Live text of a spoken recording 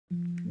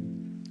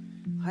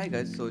Hi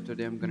guys, so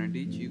today I'm gonna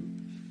teach you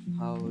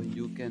how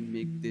you can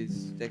make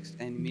this text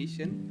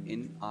animation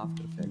in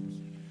After Effects.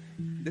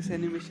 This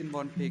animation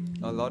won't take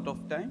a lot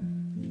of time,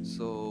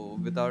 so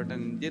without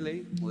any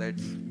delay,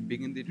 let's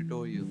begin the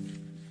tutorial.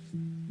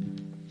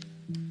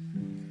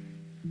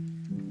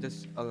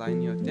 Just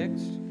align your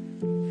text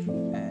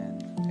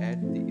and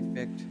add the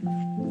effect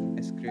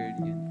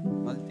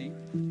Ascarian Multi.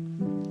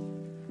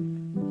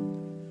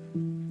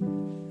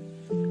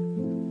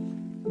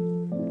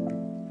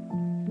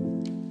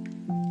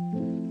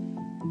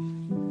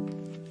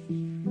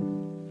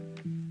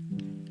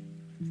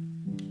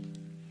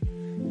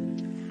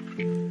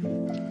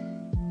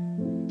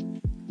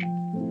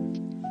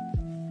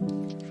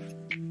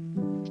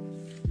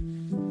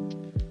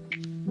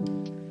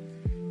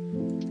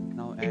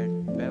 Now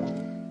add bevel,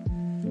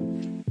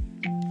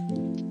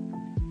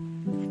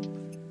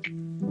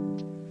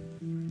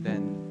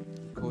 then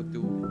go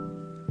to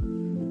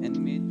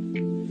animate,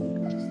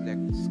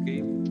 select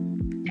scale,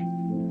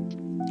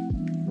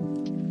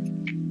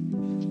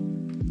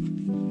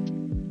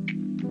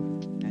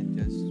 and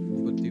just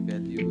put the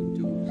value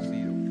to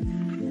 0.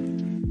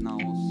 Now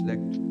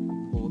select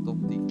both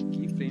of the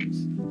keyframes,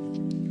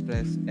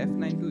 press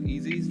F9 to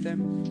ease them,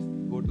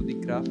 go to the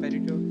graph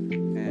editor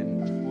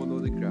and follow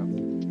the graph.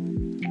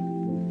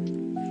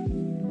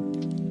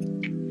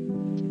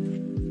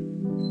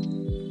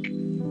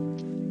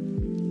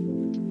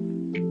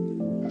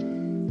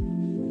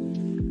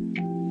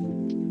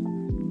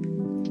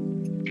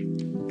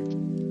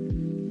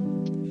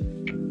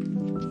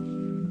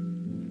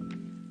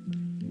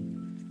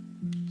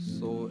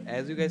 So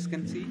as you guys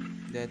can see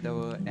that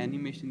our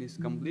animation is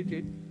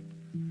completed.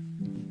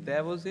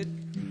 That was it.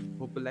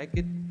 Hope you like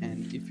it,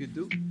 and if you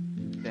do,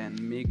 then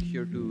make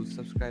sure to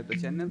subscribe the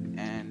channel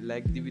and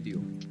like the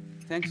video.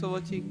 Thanks for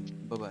watching.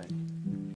 Bye bye.